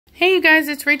Hey you guys,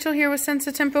 it's Rachel here with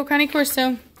Senza Tempo Cane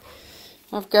Corso.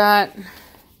 I've got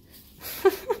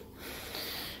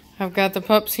the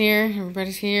pups here,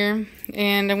 everybody's here,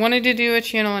 and I wanted to do a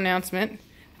channel announcement.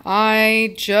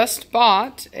 I just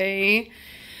bought a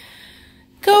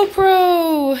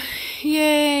GoPro!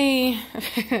 Yay!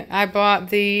 I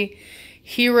bought the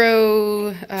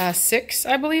Hero 6,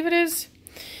 I believe it is.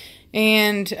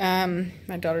 And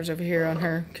my daughter's over here on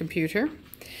her computer.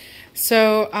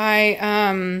 So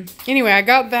anyway, I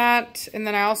got that, and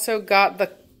then I also got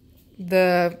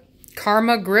the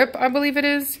Karma grip, I believe it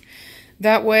is.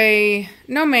 That way,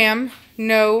 no ma'am,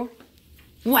 no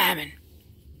whammon,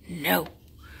 no.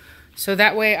 So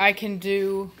that way I can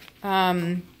do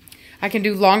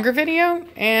longer video,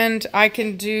 and I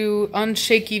can do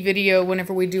unshaky video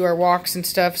whenever we do our walks and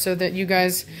stuff, so that you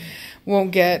guys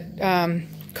won't get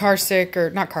car sick, or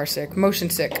not car sick, motion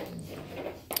sick.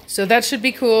 So that should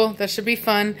be cool. That should be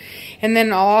fun. And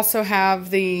then I'll also have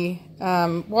the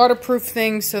waterproof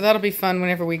thing, so that'll be fun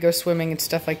whenever we go swimming and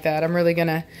stuff like that. I'm really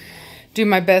gonna do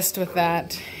my best with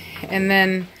that. And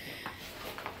then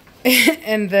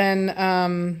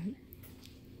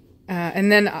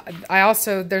I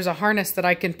also, there's a harness that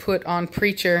I can put on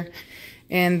Preacher,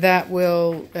 and that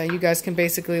will you guys can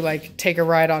basically like take a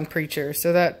ride on Preacher.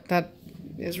 So that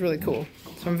is really cool.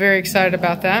 So I'm very excited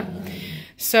about that.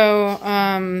 So,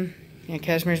 yeah,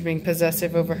 Cashmere's being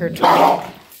possessive over her toy.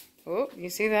 Oh, you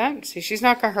see that? See, she's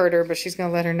not gonna hurt her, but she's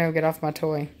gonna let her know, get off my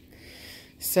toy.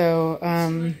 So,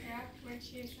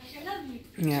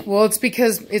 yeah, well, it's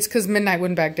because Midnight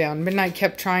wouldn't back down. Midnight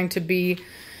kept trying to be,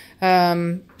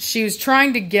 she was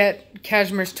trying to get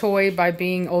Cashmere's toy by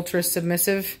being ultra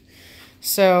submissive.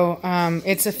 So,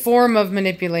 it's a form of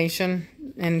manipulation,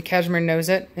 and Cashmere knows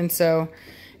it, and so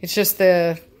it's just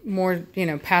the more, you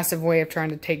know, passive way of trying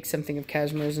to take something of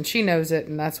Cashmere's, and she knows it,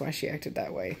 and that's why she acted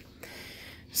that way.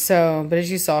 So, but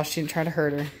as you saw, she didn't try to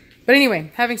hurt her. But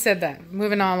anyway, having said that,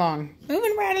 moving on along.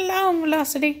 Moving right along,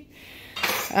 Velocity.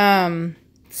 I'm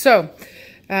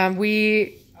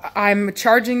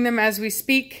charging them as we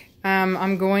speak. I've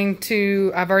already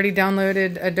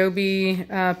downloaded Adobe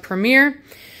Premiere.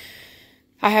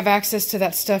 I have access to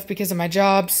that stuff because of my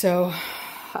job, so,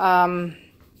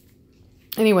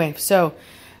 anyway, so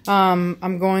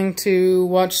I'm going to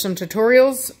watch some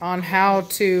tutorials on how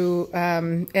to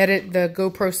edit the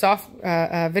GoPro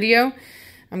video.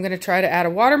 I'm going to try to add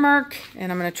a watermark,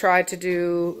 and I'm going to try to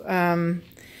do,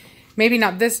 maybe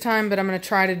not this time, but I'm going to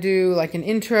try to do like an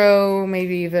intro,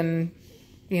 maybe even,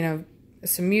 you know,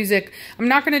 some music. I'm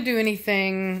not going to do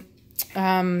anything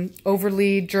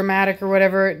overly dramatic or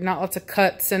whatever, not lots of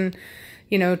cuts and,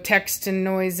 you know, text and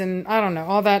noise and I don't know,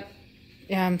 all that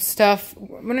stuff.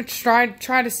 I'm going to try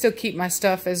to still keep my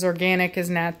stuff as organic and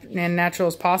natural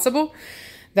as possible.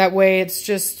 That way it's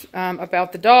just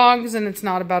about the dogs, and it's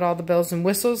not about all the bells and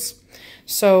whistles.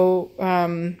 So,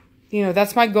 you know,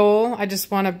 that's my goal. I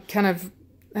just want to kind of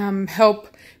help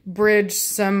bridge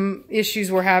some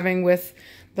issues we're having with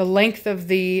the length of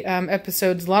the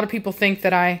episodes. A lot of people think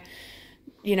that I,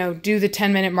 you know, do the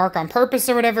 10-minute mark on purpose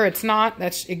or whatever. It's not.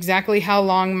 That's exactly how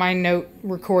long my note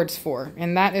records for.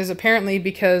 And that is apparently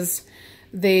because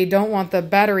they don't want the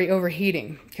battery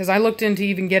overheating. Because I looked into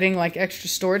even getting like extra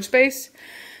storage space.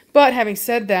 But having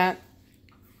said that,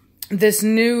 this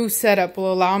new setup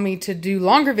will allow me to do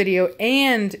longer video,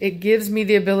 and it gives me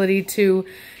the ability to,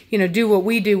 you know, do what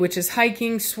we do, which is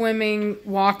hiking, swimming,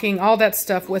 walking, all that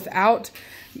stuff without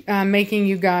making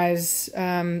you guys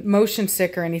motion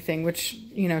sick or anything, which,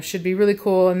 you know, should be really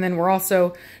cool. And then we're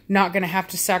also not going to have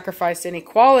to sacrifice any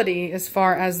quality as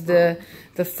far as the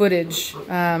footage,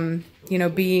 you know,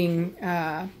 being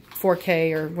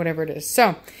 4K or whatever it is. So,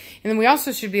 and then we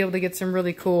also should be able to get some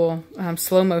really cool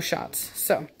slow-mo shots.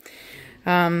 So,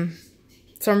 I'm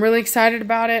really excited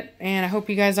about it, and I hope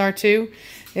you guys are too.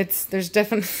 There's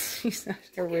definitely, so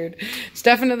weird. It's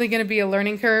definitely going to be a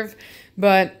learning curve,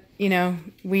 but you know,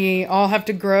 we all have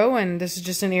to grow, and this is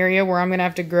just an area where I'm going to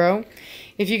have to grow.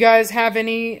 If you guys have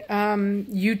any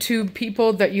YouTube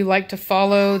people that you like to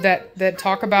follow that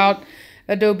talk about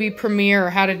Adobe Premiere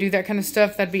or how to do that kind of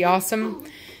stuff, that'd be awesome.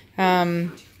 A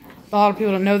lot of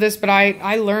people don't know this, but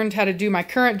I learned how to do my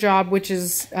current job, which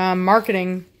is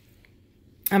marketing.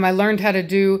 I learned how to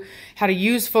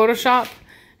use Photoshop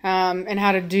and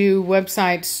how to do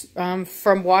websites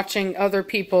from watching other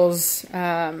people's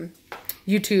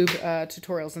YouTube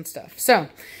tutorials and stuff. So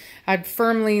I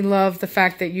firmly love the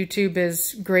fact that YouTube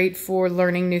is great for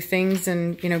learning new things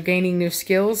and, you know, gaining new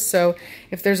skills. So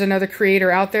if there's another creator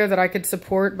out there that I could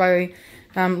support by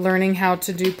learning how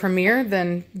to do Premiere,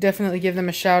 then definitely give them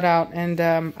a shout out, and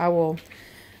I will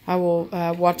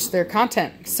watch their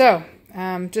content. So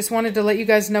just wanted to let you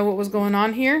guys know what was going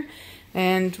on here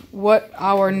and what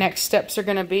our next steps are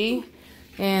going to be.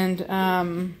 And,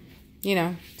 you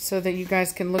know, so that you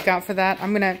guys can look out for that.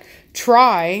 I'm going to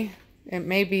try, it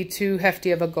may be too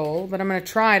hefty of a goal, but I'm going to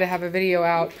try to have a video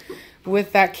out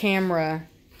with that camera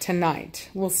tonight.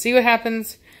 We'll see what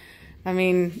happens. I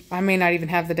mean, I may not even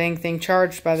have the dang thing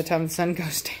charged by the time the sun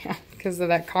goes down because of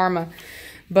that karma.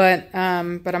 But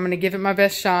I'm going to give it my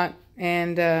best shot,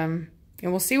 and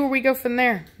we'll see where we go from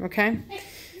there, okay?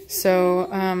 So,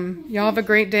 y'all have a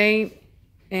great day,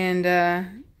 and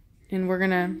we're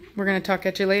gonna talk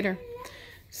at you later.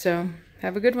 So,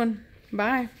 have a good one.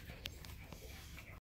 Bye.